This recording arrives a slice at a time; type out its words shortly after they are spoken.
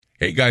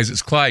Hey guys,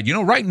 it's Clyde. You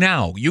know, right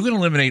now, you can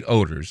eliminate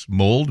odors,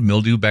 mold,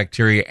 mildew,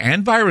 bacteria,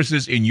 and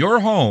viruses in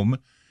your home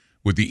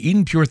with the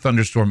Eden Pure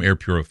Thunderstorm Air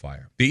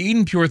Purifier. The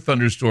Eden Pure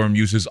Thunderstorm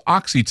uses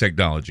oxy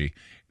technology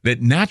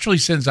that naturally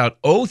sends out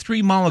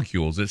O3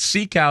 molecules that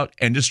seek out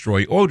and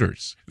destroy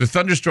odors. The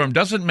Thunderstorm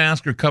doesn't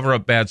mask or cover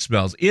up bad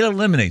smells. It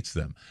eliminates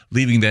them,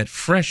 leaving that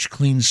fresh,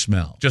 clean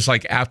smell. Just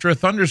like after a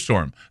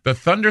thunderstorm, the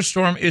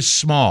Thunderstorm is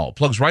small,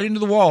 plugs right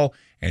into the wall,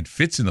 and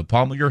fits in the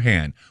palm of your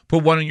hand.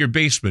 Put one in your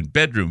basement,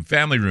 bedroom,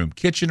 family room,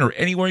 kitchen, or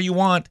anywhere you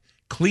want.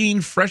 Clean,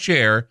 fresh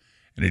air,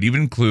 and it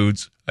even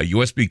includes a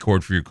USB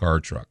cord for your car or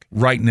truck.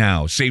 Right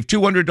now, save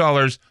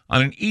 $200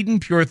 on an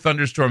Eden Pure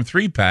Thunderstorm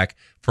 3-pack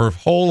for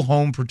whole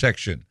home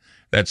protection.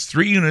 That's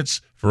 3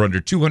 units for under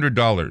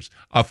 $200,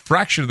 a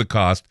fraction of the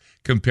cost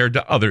compared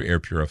to other air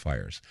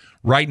purifiers.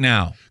 Right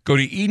now, go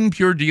to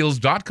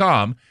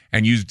EdenPureDeals.com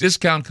and use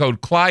discount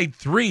code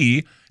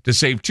Clyde3 to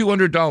save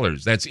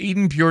 $200. That's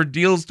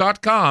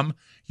EdenPureDeals.com.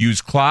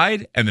 Use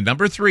Clyde and the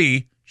number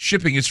 3.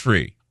 Shipping is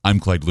free.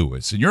 I'm Clyde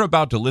Lewis, and you're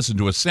about to listen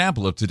to a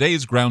sample of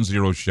today's Ground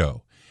Zero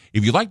show.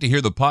 If you'd like to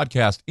hear the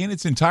podcast in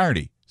its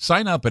entirety,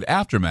 sign up at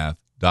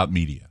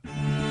aftermath.media.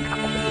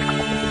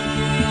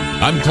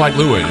 I'm Clyde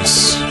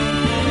Lewis,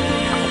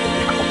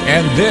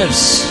 and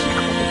this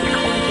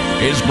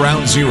is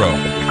Ground Zero.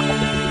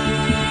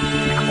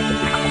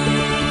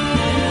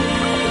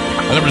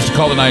 The numbers to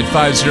call tonight,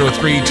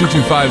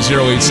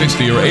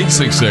 503-225-0860 or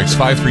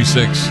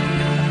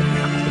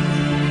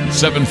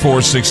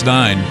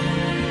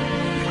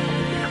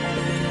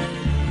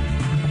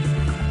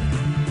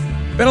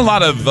 866-536-7469. Been a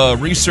lot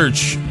of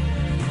research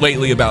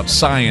lately about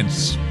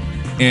science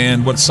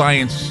and what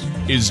science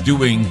is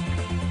doing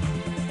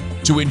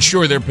to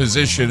ensure their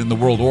position in the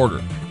world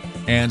order.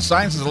 And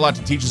science has a lot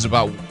to teach us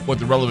about what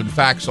the relevant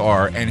facts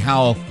are and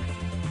how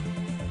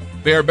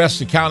they are best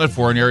accounted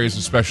for in areas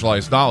of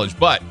specialized knowledge.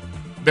 But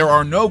there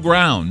are no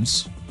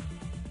grounds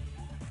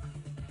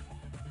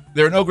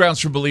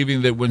for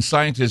believing that when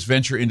scientists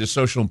venture into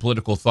social and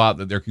political thought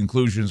that their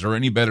conclusions are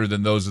any better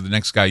than those of the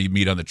next guy you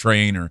meet on the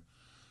train or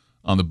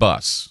on the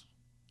bus.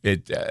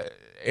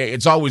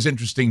 It's always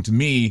interesting to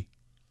me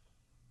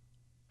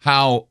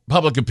how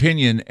public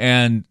opinion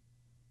and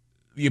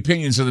the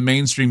opinions of the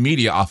mainstream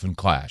media often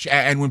clash.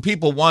 And when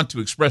people want to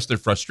express their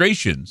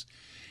frustrations,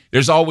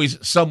 there's always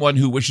someone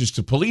who wishes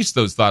to police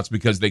those thoughts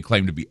because they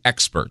claim to be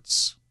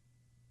experts.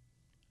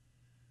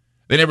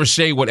 They never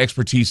say what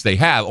expertise they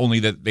have,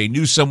 only that they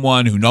knew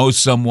someone who knows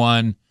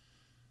someone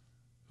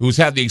who's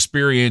had the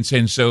experience,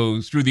 and so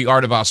through the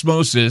art of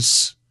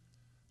osmosis,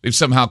 they've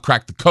somehow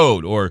cracked the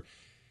code, or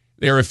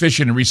they're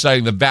efficient in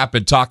reciting the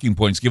vapid talking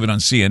points given on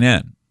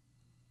CNN.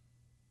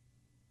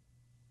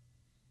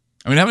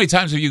 I mean, how many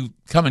times have you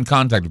come in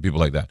contact with people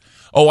like that?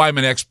 Oh, I'm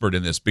an expert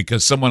in this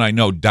because someone I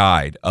know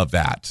died of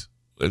that,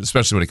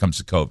 especially when it comes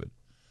to COVID.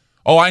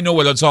 Oh, I know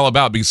what it's all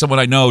about because someone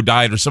I know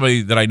died, or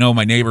somebody that I know,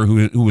 my neighbor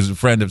who was a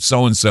friend of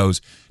so-and-so's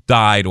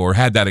died or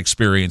had that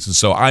experience, and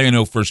so I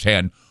know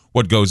firsthand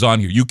what goes on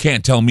here. You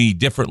can't tell me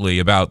differently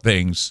about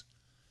things.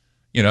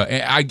 You know,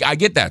 I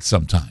get that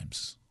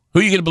sometimes. Who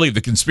are you going to believe,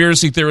 the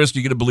conspiracy theorist, or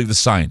are you going to believe the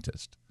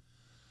scientist?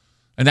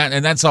 And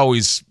that's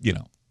always, you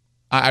know,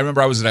 I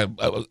remember I was at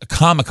a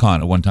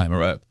Comic-Con at one time,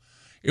 or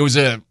it was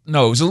a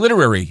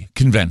literary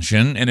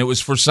convention, and it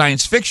was for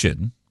science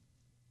fiction.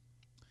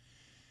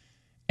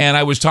 And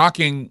I was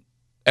talking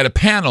at a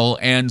panel,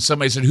 and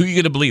somebody said, who are you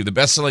going to believe, the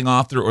best-selling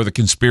author or the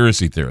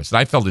conspiracy theorist? And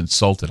I felt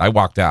insulted. I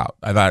walked out.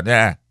 I thought,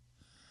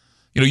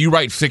 you know, you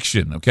write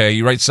fiction, okay?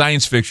 You write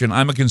science fiction.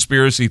 I'm a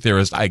conspiracy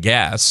theorist, I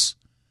guess.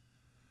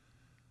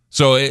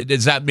 So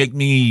does that make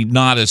me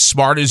not as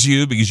smart as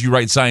you because you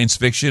write science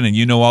fiction and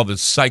you know all the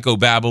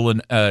psychobabble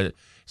and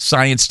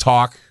science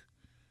talk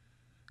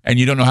and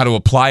you don't know how to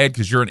apply it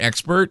because you're an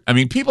expert? I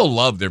mean, people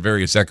love their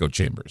various echo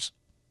chambers.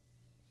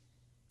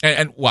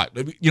 And what?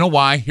 You know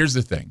why? Here's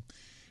the thing.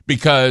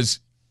 Because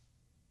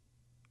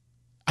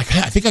I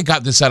think I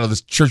got this out of the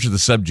Church of the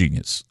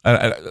Subgenius.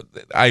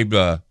 I'm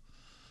a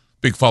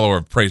big follower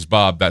of Praise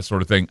Bob, that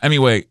sort of thing.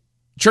 Anyway,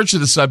 Church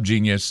of the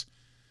Subgenius,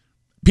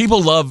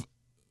 people love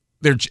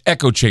their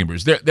echo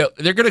chambers. They're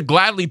going to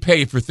gladly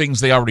pay for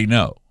things they already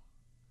know.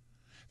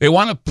 They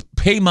want to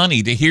pay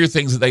money to hear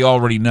things that they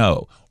already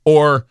know,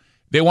 or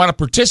they want to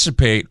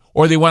participate,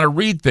 or they want to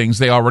read things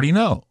they already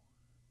know.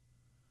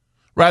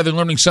 Rather than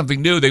learning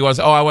something new, they want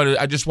to,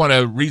 I just want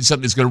to read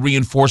something that's going to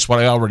reinforce what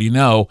I already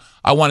know.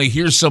 I want to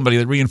hear somebody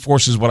that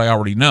reinforces what I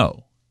already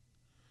know.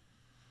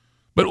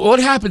 But what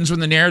happens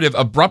when the narrative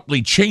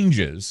abruptly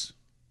changes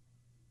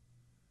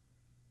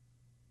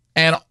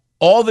and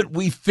all that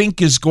we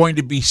think is going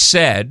to be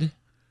said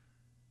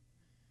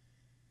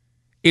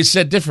is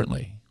said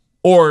differently?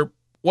 Or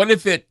what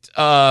if there's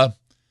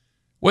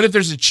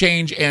a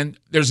change and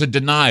there's a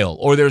denial,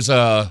 or there's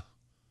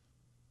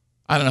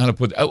I don't know how to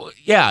put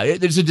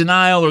it. There's a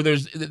denial, or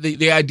there's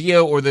the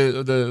idea or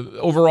the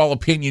overall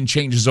opinion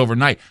changes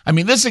overnight. I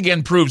mean, this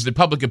again proves that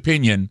public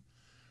opinion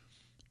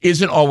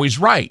isn't always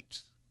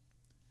right.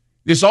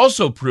 This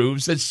also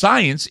proves that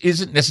science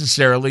isn't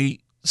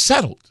necessarily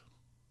settled.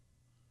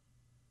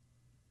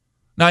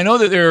 Now, I know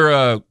that there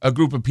are a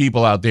group of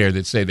people out there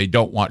that say they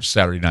don't watch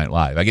Saturday Night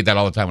Live. I get that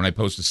all the time when I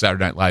post a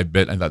Saturday Night Live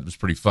bit. I thought it was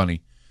pretty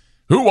funny.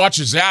 Who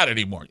watches that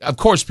anymore? Of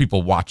course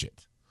people watch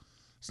it.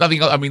 It's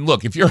nothing else. I mean,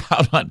 look, if you're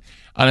out on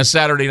a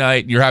Saturday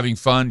night and you're having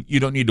fun,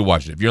 you don't need to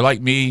watch it. If you're like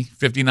me,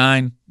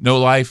 59, no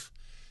life,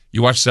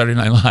 you watch Saturday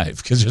Night Live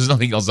because there's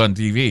nothing else on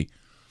TV.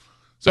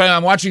 So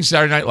I'm watching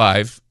Saturday Night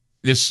Live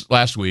this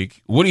last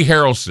week. Woody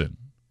Harrelson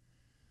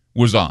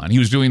was on. He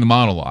was doing the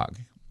monologue.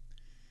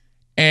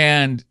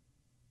 And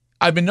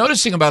I've been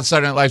noticing about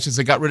Saturday Night Live since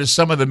they got rid of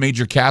some of the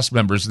major cast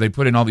members and they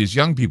put in all these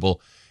young people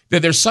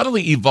that they're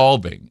subtly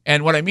evolving.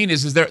 And what I mean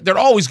is they're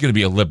always going to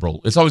be a liberal.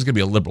 It's always going to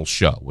be a liberal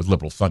show with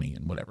liberal funny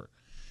and whatever.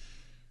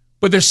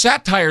 But their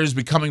satire is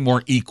becoming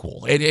more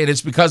equal. And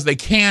it's because they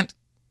can't,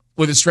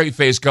 with a straight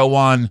face, go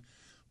on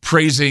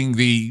praising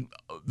the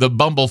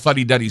bumble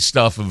fuddy-duddy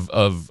stuff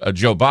of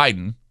Joe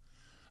Biden.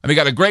 And they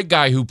got a great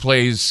guy who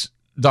plays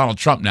Donald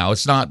Trump now.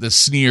 It's not the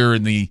sneer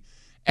and the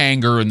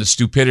anger and the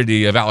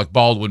stupidity of Alec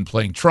Baldwin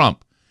playing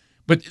Trump.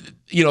 But,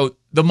 you know,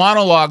 the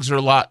monologues are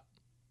a lot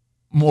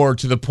more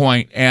to the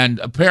point. And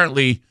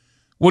apparently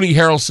Woody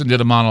Harrelson did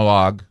a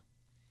monologue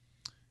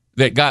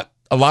that got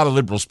a lot of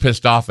liberals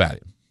pissed off at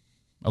him.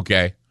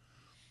 Okay?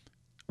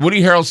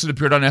 Woody Harrelson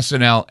appeared on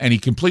SNL, and he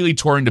completely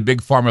tore into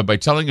Big Pharma by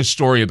telling a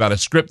story about a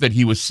script that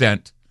he was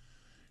sent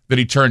that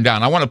he turned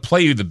down. I want to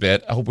play you the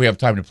bit. I hope we have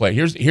time to play.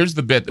 Here's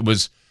the bit that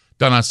was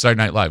done on Saturday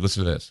Night Live.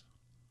 Listen to this.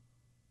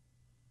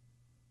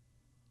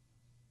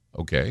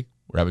 Okay,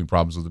 we're having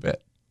problems with the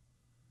bit.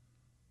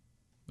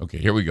 Okay,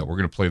 here we go. We're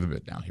going to play the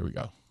bit now. Here we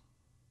go.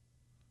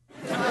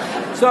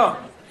 So,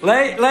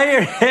 lay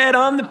your head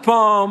on the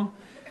palm,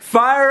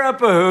 fire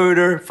up a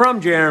hooter from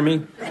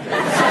Jeremy,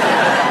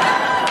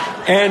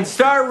 and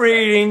start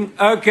reading.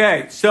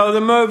 Okay, so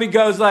the movie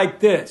goes like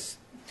this.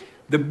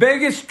 The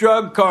biggest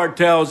drug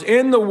cartels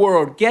in the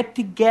world get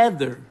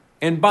together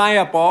and buy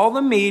up all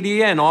the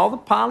media and all the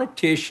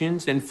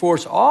politicians and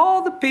force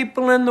all the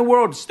people in the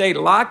world to stay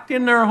locked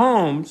in their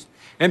homes,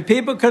 and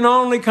people can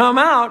only come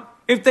out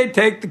if they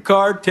take the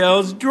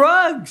cartel's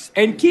drugs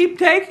and keep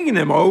taking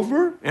them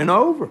over and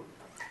over.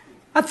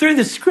 I threw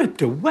the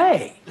script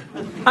away.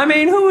 I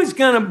mean, who is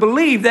going to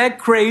believe that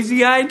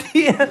crazy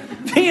idea,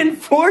 being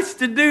forced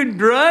to do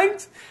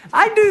drugs?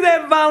 I do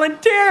that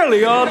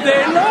voluntarily all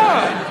day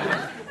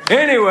long.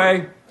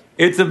 Anyway,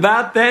 it's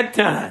about that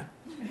time.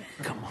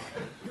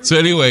 So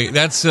anyway,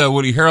 that's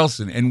Woody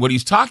Harrelson. And what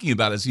he's talking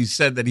about is he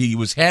said that he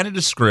was handed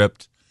a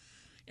script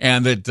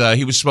and that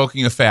he was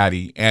smoking a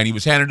fatty, and he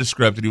was handed a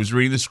script and he was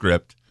reading the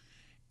script,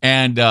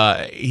 and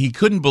he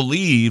couldn't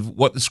believe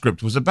what the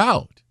script was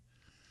about.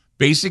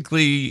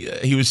 Basically,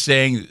 he was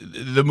saying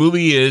the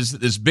movie is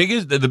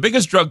the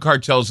biggest drug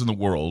cartels in the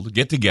world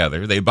get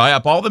together. They buy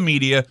up all the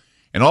media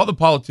and all the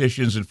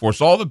politicians and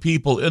force all the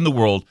people in the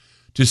world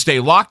to stay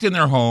locked in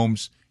their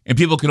homes, and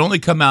people can only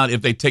come out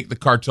if they take the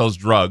cartel's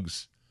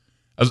drugs.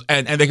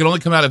 And they can only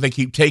come out if they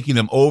keep taking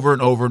them over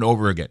and over and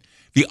over again.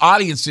 The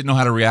audience didn't know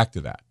how to react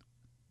to that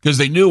because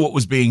they knew what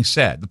was being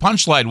said. The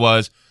punchline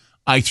was,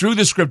 I threw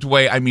the script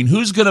away. I mean,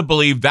 who's going to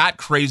believe that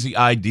crazy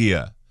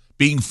idea,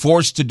 being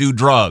forced to do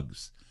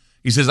drugs?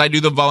 He says, I do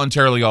them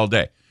voluntarily all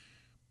day.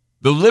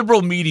 The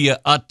liberal media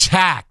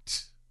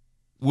attacked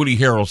Woody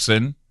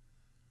Harrelson,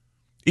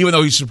 even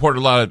though he supported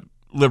a lot of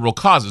liberal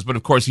causes. But,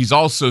 of course, he's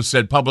also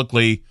said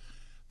publicly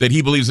that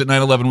he believes that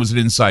 9/11 was an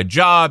inside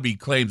job. He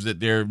claims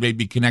that there may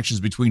be connections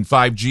between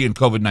 5G and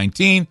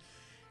COVID-19,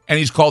 and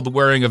he's called the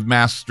wearing of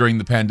masks during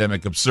the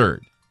pandemic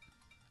absurd.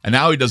 And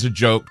now he does a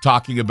joke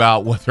talking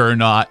about whether or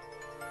not,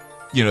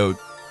 you know,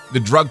 the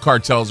drug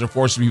cartels are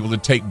forcing people to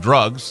take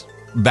drugs,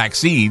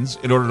 vaccines,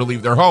 in order to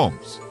leave their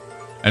homes.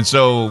 And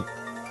so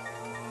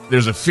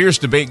there's a fierce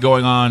debate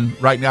going on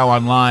right now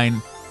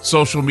online.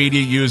 Social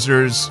media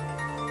users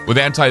with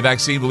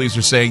anti-vaccine beliefs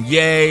are saying,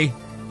 yay.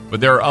 But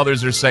there are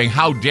others that are saying,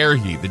 how dare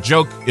he? The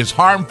joke is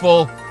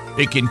harmful.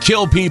 It can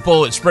kill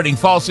people. It's spreading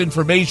false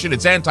information.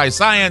 It's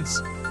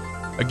anti-science.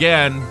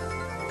 Again,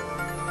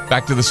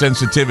 back to the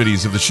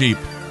sensitivities of the sheep.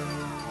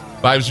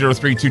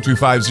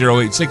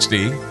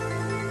 503-225-0860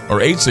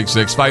 or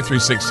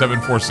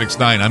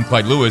 866-536-7469. I'm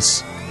Clyde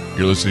Lewis.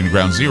 You're listening to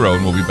Ground Zero,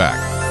 and we'll be back.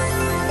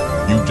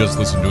 You've just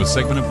listened to a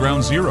segment of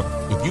Ground Zero.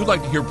 If you'd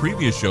like to hear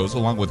previous shows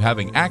along with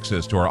having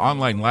access to our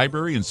online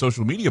library and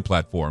social media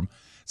platform,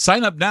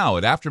 sign up now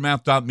at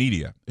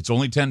Aftermath.media. It's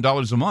only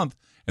 $10 a month,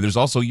 and there's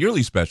also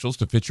yearly specials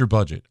to fit your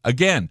budget.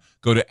 Again,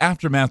 go to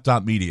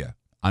Aftermath.media.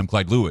 I'm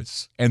Clyde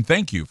Lewis, and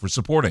thank you for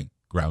supporting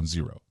Ground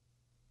Zero.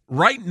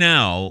 Right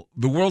now,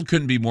 the world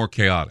couldn't be more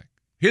chaotic.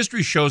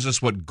 History shows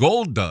us what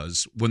gold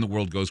does when the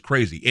world goes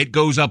crazy. It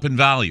goes up in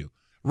value.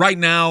 Right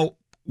now,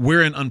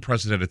 we're in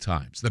unprecedented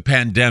times. The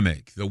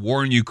pandemic, the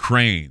war in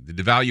Ukraine, the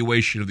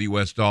devaluation of the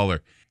U.S.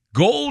 dollar.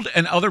 Gold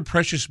and other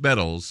precious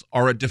metals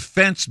are a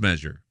defense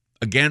measure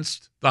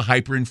against the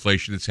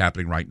hyperinflation that's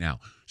happening right now.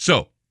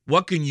 So,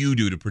 what can you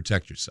do to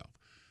protect yourself?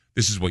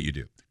 This is what you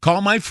do. Call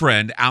my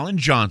friend Alan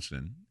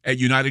Johnson at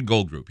United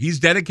Gold Group. He's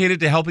dedicated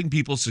to helping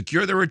people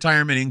secure their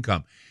retirement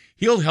income.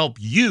 He'll help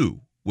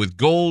you with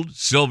gold,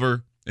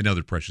 silver, and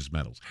other precious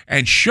metals,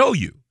 and show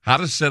you how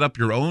to set up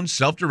your own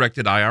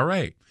self-directed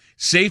IRA.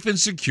 Safe and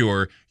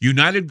secure,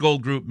 United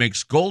Gold Group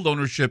makes gold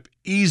ownership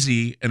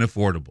easy and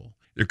affordable.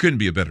 There couldn't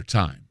be a better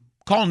time.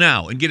 Call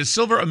now and get a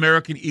Silver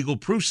American Eagle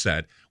proof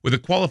set with a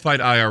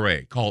qualified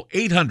IRA. Call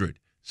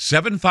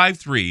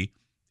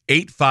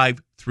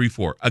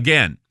 800-753-8534.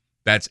 Again,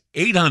 that's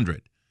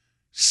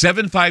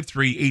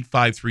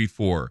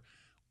 800-753-8534.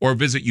 Or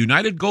visit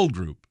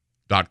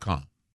UnitedGoldGroup.com.